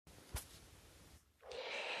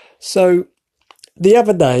So the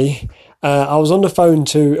other day, I was on the phone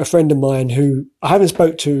to a friend of mine who I haven't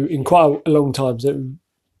spoke to in quite a long time. So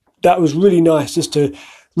that was really nice just to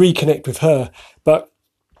reconnect with her. But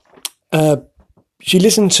she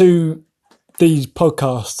listened to these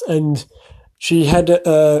podcasts and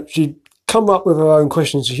she'd come up with her own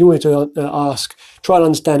questions. So she wanted to try and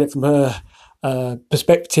understand it from her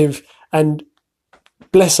perspective. And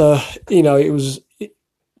bless her, it was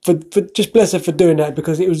for just bless her for doing that,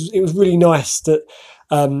 because it was really nice that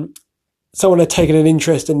someone had taken an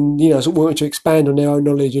interest and sort of wanted to expand on their own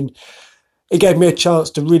knowledge, and it gave me a chance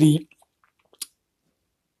to really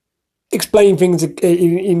explain things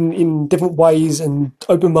in different ways and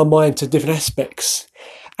open my mind to different aspects.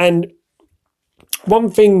 And one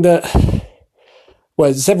thing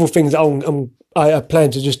several things that I plan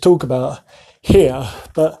to just talk about here,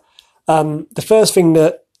 but the first thing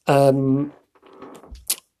that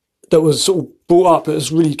was sort of brought up that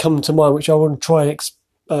has really come to mind, which I want to try and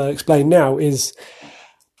explain now, is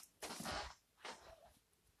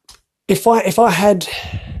if I had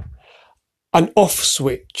an off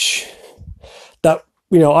switch that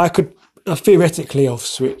I could theoretically off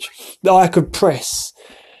switch that I could press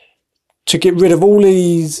to get rid of all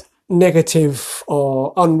these negative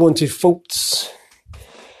or unwanted thoughts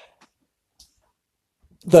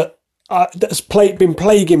that's been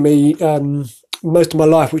plaguing me most of my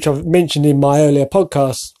life, which I've mentioned in my earlier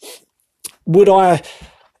podcasts, would I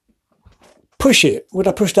push it? Would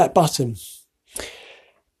I push that button?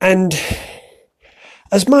 And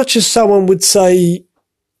as much as someone would say,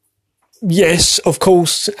 yes, of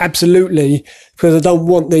course, absolutely, because I don't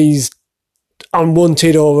want these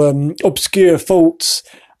unwanted or obscure thoughts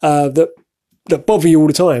that bother you all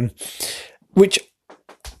the time, which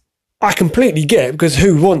I completely get, because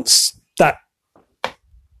who wants that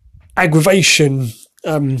aggravation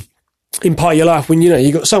in part of your life when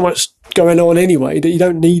you've got so much going on anyway that you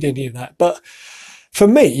don't need any of that. But for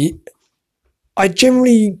me, I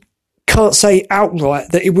generally can't say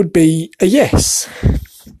outright that it would be a yes.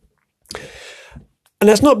 And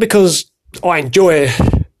that's not because I enjoy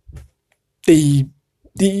the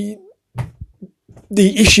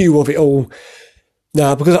issue of it all.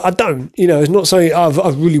 No, because I don't. It's not something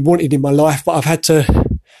I've really wanted in my life, but I've had to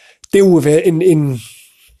deal with it in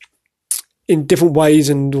different ways,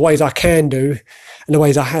 and the ways I can do and the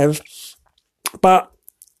ways I have. But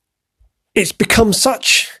it's become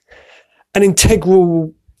such an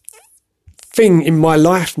integral thing in my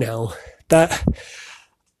life now that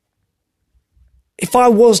if I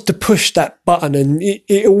was to push that button and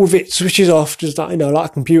all of it switches off, just like a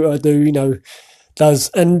computer does,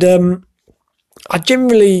 and I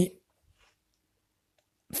generally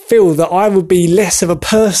feel that I would be less of a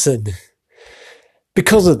person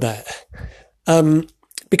because of that.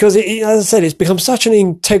 Because as I said, it's become such an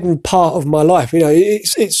integral part of my life.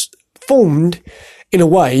 It's formed in a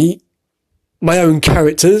way my own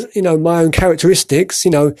characters, my own characteristics,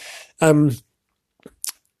 my own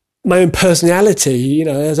personality.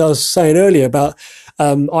 As I was saying earlier about,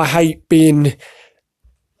 I hate being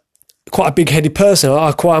quite a big-headed person.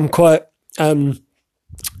 I'm quite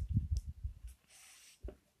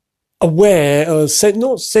aware, or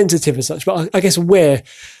not sensitive as such, but I guess aware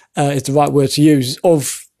is the right word to use,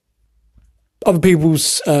 of other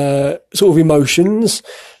people's sort of emotions.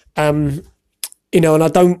 And I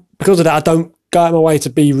don't, because of that, I don't go out of my way to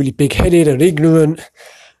be really big-headed and ignorant.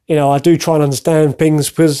 I do try and understand things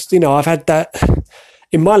because, I've had that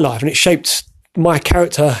in my life and it shaped my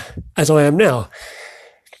character as I am now.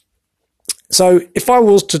 So if I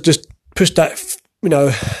was to just push that,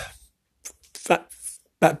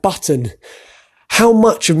 that button, how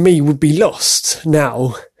much of me would be lost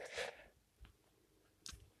now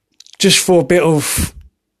just for a bit of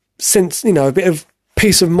sense, a bit of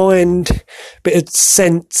peace of mind, a bit of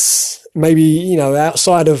sense, maybe,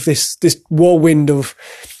 outside of this whirlwind of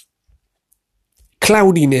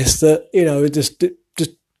cloudiness that, it just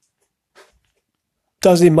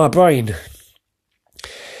does in my brain.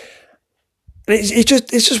 And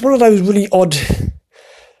it's just one of those really odd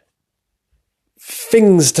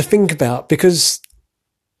things to think about, because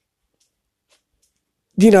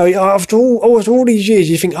after all these years,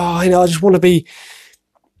 you think, I just want to be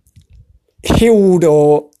healed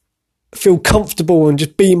or feel comfortable and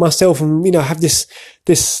just be myself, and have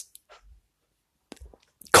this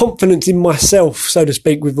confidence in myself, so to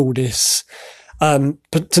speak, with all this,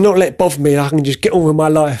 but to not let it bother me. I can just get on with my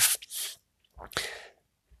life.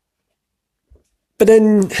 But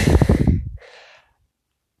then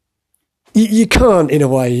you can't, in a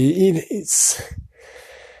way.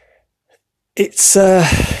 It's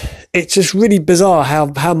just really bizarre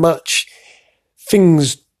how much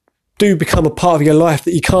things do become a part of your life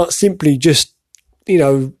that you can't simply just,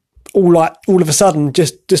 all of a sudden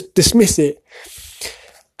just dismiss it.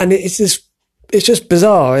 And it's just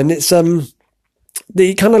bizarre. And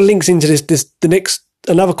it kind of links into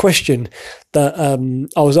another question that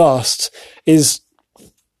I was asked is,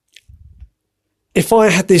 if I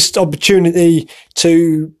had this opportunity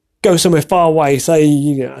to go somewhere far away, say,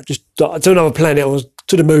 just to another planet or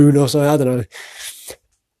to the moon or something, I don't know,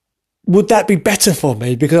 would that be better for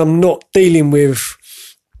me? Because I'm not dealing with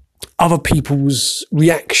other people's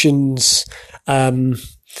reactions and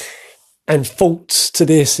faults to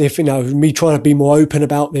this, if, me trying to be more open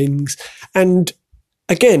about things. And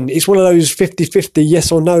again, it's one of those 50-50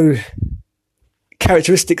 yes or no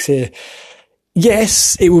characteristics here.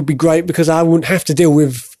 Yes, it would be great because I wouldn't have to deal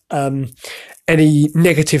with any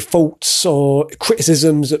negative faults or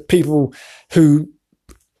criticisms that people who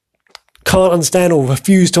can't understand or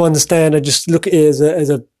refuse to understand and just look at it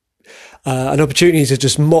as an opportunity to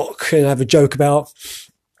just mock and have a joke about.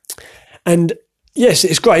 And yes,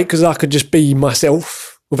 it's great because I could just be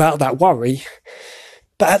myself without that worry.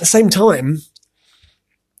 But at the same time,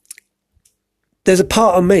 there's a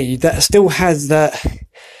part of me that still has that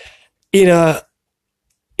inner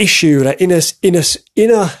issue, that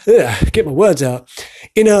get my words out,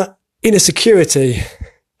 inner security,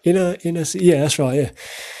 yeah, that's right, yeah.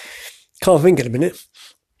 Can't think in a minute.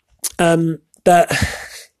 That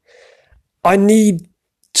I need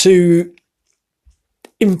to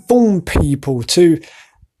inform people to,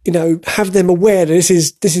 have them aware that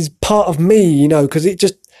this is part of me, because it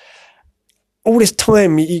just, all this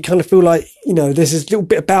time you kind of feel like, there's this little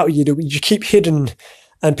bit about you that you keep hidden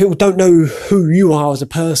and people don't know who you are as a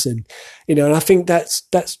person, and I think that's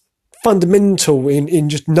fundamental in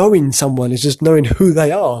just knowing someone, is just knowing who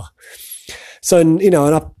they are. So, and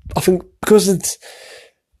I think because it's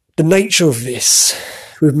the nature of this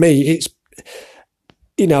with me, it's,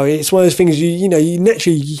 it's one of those things you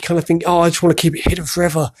naturally, you kind of think, I just want to keep it hidden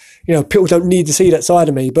forever. People don't need to see that side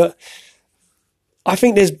of me. But I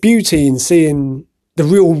think there's beauty in seeing the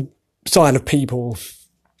real side of people,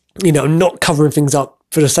 not covering things up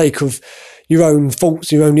for the sake of your own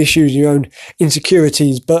faults, your own issues, your own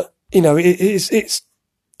insecurities. But, it's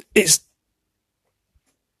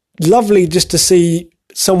lovely just to see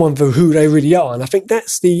someone for who they really are. And I think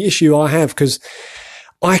that's the issue I have, because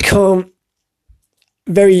I can't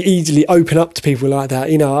very easily open up to people like that.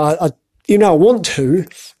 I want to,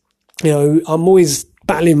 I'm always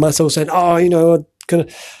battling myself saying, I want to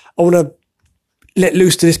let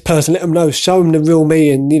loose to this person, let them know, show them the real me,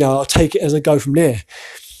 and, I'll take it as I go from there.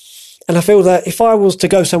 And I feel that if I was to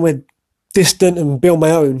go somewhere distant and build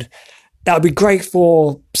my own, that would be great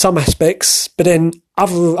for some aspects, but then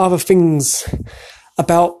other things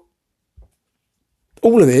about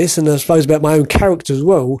all of this, and I suppose about my own character as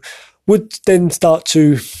well, would then start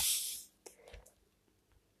to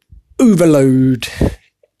overload.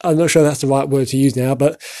 I'm not sure that's the right word to use now,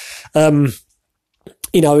 but that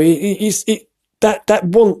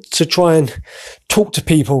want to try and talk to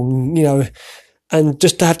people, and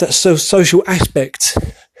just to have that social aspect,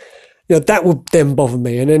 that would then bother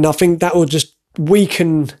me, and then I think that will just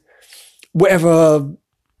weaken whatever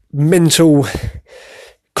mental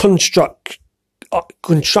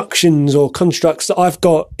constructions or constructs that I've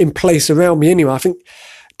got in place around me anyway. I think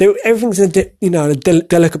everything's in a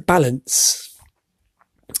delicate balance.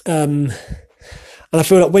 And I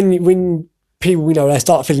feel like when people, they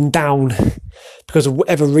start feeling down because of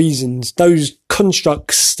whatever reasons, those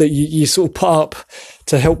constructs that you sort of put up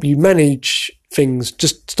to help you manage things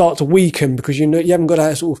just start to weaken, because you haven't got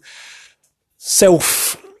that sort of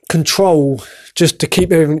self-control just to keep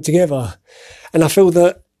everything together. And I feel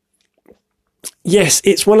that, yes,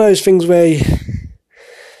 it's one of those things where,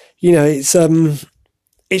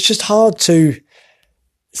 it's just hard to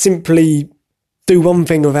simply do one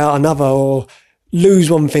thing without another, or lose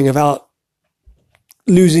one thing without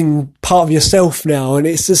losing part of yourself now. And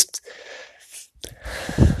it's just,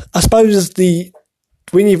 I suppose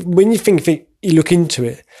when you think you look into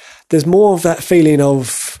it, there's more of that feeling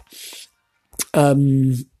of,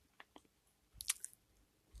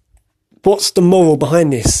 what's the moral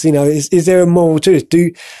behind this? Is there a moral to this?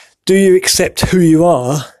 Do you accept who you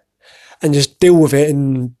are and just deal with it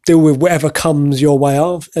and deal with whatever comes your way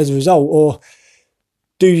of as a result? Or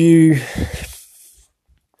do you,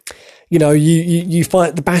 you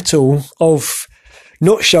fight the battle of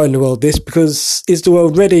not showing the world this, because is the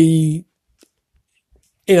world ready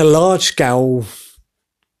in a large scale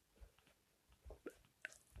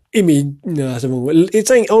image? No, that's the wrong word. It's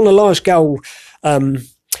saying on a large scale,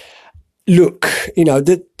 look,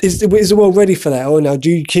 is the world ready for that? Or no,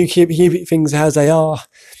 do you keep things as they are?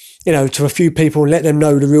 to a few people and let them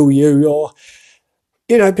know the real you, or,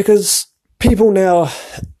 because people now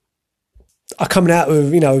are coming out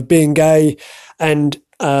with, being gay and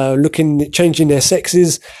changing their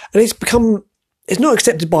sexes, and it's not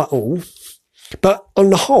accepted by all, but on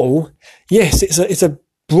the whole, yes, it's a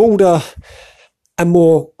broader and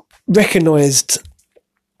more recognised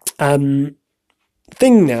thing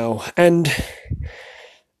now, and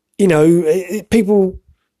people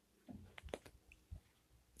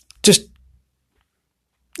just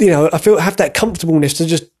I feel have that comfortableness to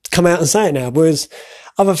just come out and say it now, whereas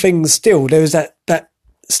other things still there's that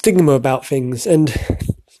stigma about things. And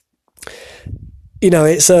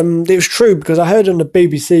it was true, because I heard on the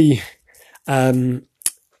BBC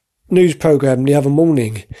news programme the other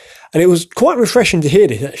morning, and it was quite refreshing to hear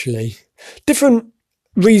this, actually. Different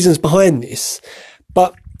reasons behind this,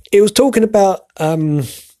 but it was talking about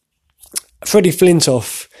Freddie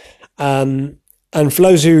Flintoff, and for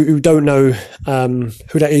those who don't know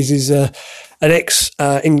who that is, he's an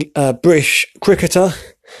ex-British cricketer,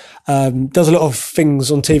 does a lot of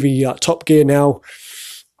things on TV, like Top Gear now,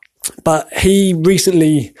 but he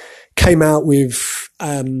recently came out with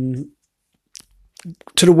to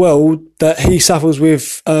the world that he suffers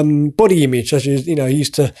with body image, such as, he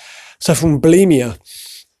used to suffer from bulimia.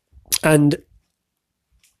 And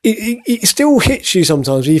it still hits you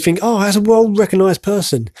sometimes when you think, oh, that's a well-recognised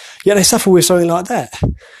person, yet they suffer with something like that.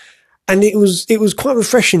 And it was quite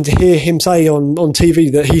refreshing to hear him say on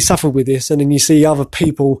TV that he suffered with this, and then you see other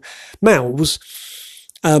people, males,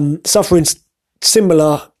 suffering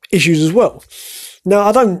similar issues as well. Now,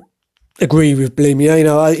 I don't agree with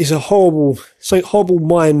bulimia. It's a horrible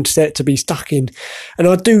mindset to be stuck in, and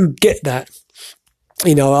I do get that.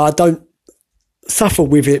 I don't suffer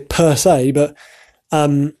with it per se, but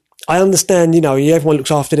I understand. Everyone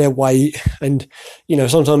looks after their weight, and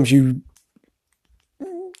sometimes you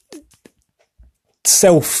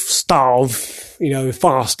self-starve,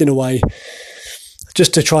 fast in a way,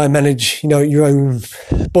 just to try and manage, your own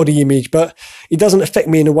body image. But it doesn't affect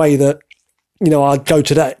me in a way that, I'd go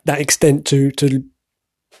to that extent to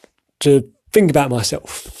think about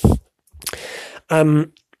myself.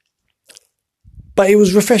 But it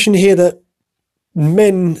was refreshing to hear that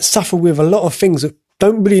men suffer with a lot of things that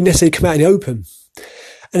don't really necessarily come out in the open.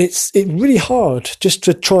 And it's really hard just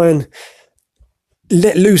to try and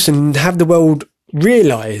let loose and have the world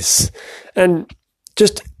realise and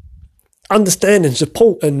just understand and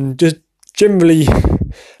support and just generally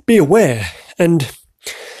be aware. And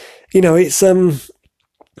it's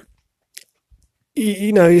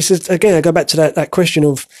it's just, again, I go back to that question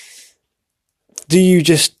of, do you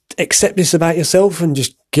just accept this about yourself and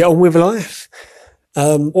just get on with life,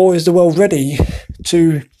 or is the world ready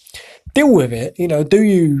to deal with it? Do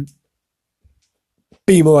you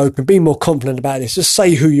be more open, be more confident about this, just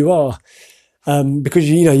say who you are? Because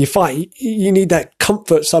you fight, you need that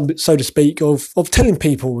comfort, so to speak, of telling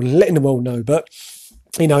people and letting the world know. But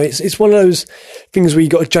it's one of those things where you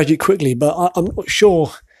got to judge it quickly. But I'm not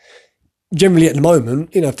sure. Generally, at the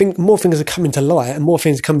moment, think more things are coming to light and more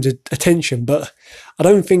things are coming to attention. But I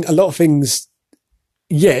don't think a lot of things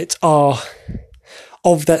yet are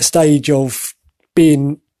of that stage of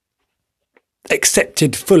being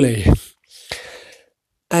accepted fully.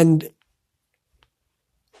 And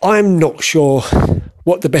I'm not sure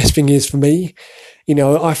what the best thing is for me.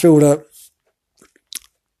 I feel that,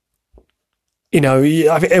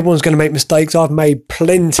 I think everyone's going to make mistakes. I've made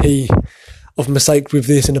plenty of mistakes with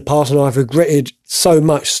this in the past, and I've regretted so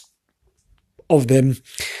much of them.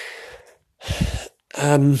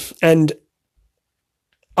 And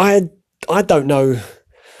I don't know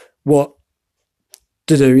what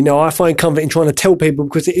to do. I find comfort in trying to tell people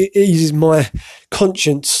because it eases my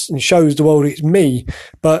conscience and shows the world it's me.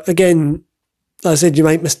 But again, like I said, you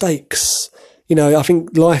make mistakes. I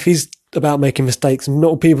think life is about making mistakes, and not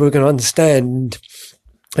all people are going to understand.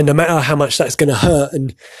 And no matter how much that's going to hurt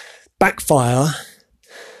and backfire,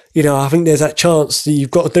 I think there's that chance that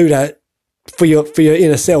you've got to do that for your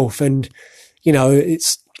inner self. And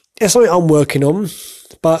it's something I'm working on.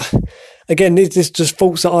 But again, it's just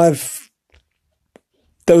thoughts that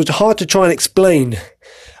was hard to try and explain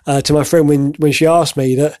to my friend when she asked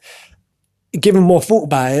me that, given more thought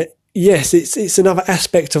about it, yes, it's another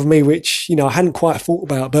aspect of me which I hadn't quite thought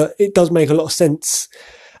about, but it does make a lot of sense.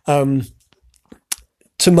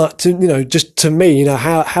 Just to me,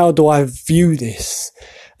 how do I view this?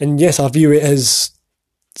 And yes, I view it as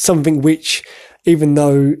something which, even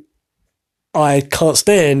though I can't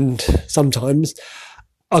stand sometimes,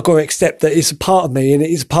 I've got to accept that it's a part of me and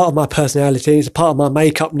it's a part of my personality. It's a part of my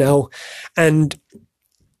makeup now. And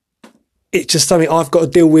it's just something I've got to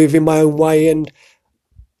deal with in my own way. And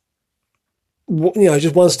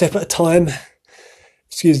just one step at a time.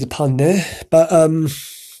 Excuse the pun there, but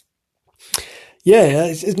yeah,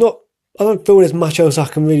 it's not. I don't feel there's much else I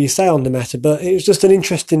can really say on the matter, but it was just an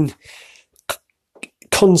interesting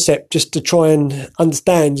concept just to try and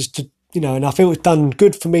understand, and I feel it's done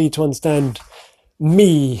good for me to understand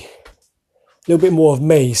me, a little bit more of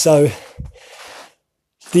me. So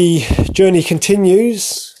the journey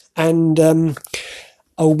continues, and I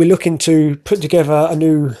will be looking to put together a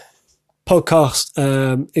new podcast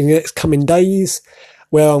in the next coming days,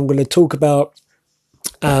 where I'm going to talk about.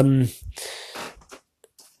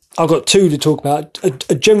 I've got two to talk about.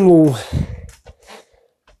 A general,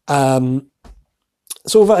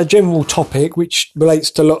 sort of a general topic which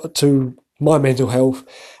relates to a lot to my mental health,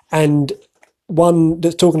 and one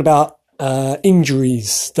that's talking about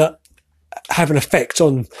injuries that have an effect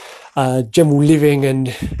on general living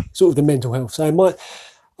and sort of the mental health. So I might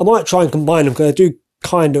try and combine them, because I do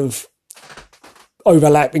kind of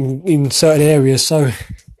overlap in certain areas. So,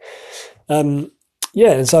 and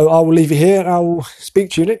so I will leave you here, and I will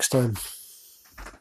speak to you next time.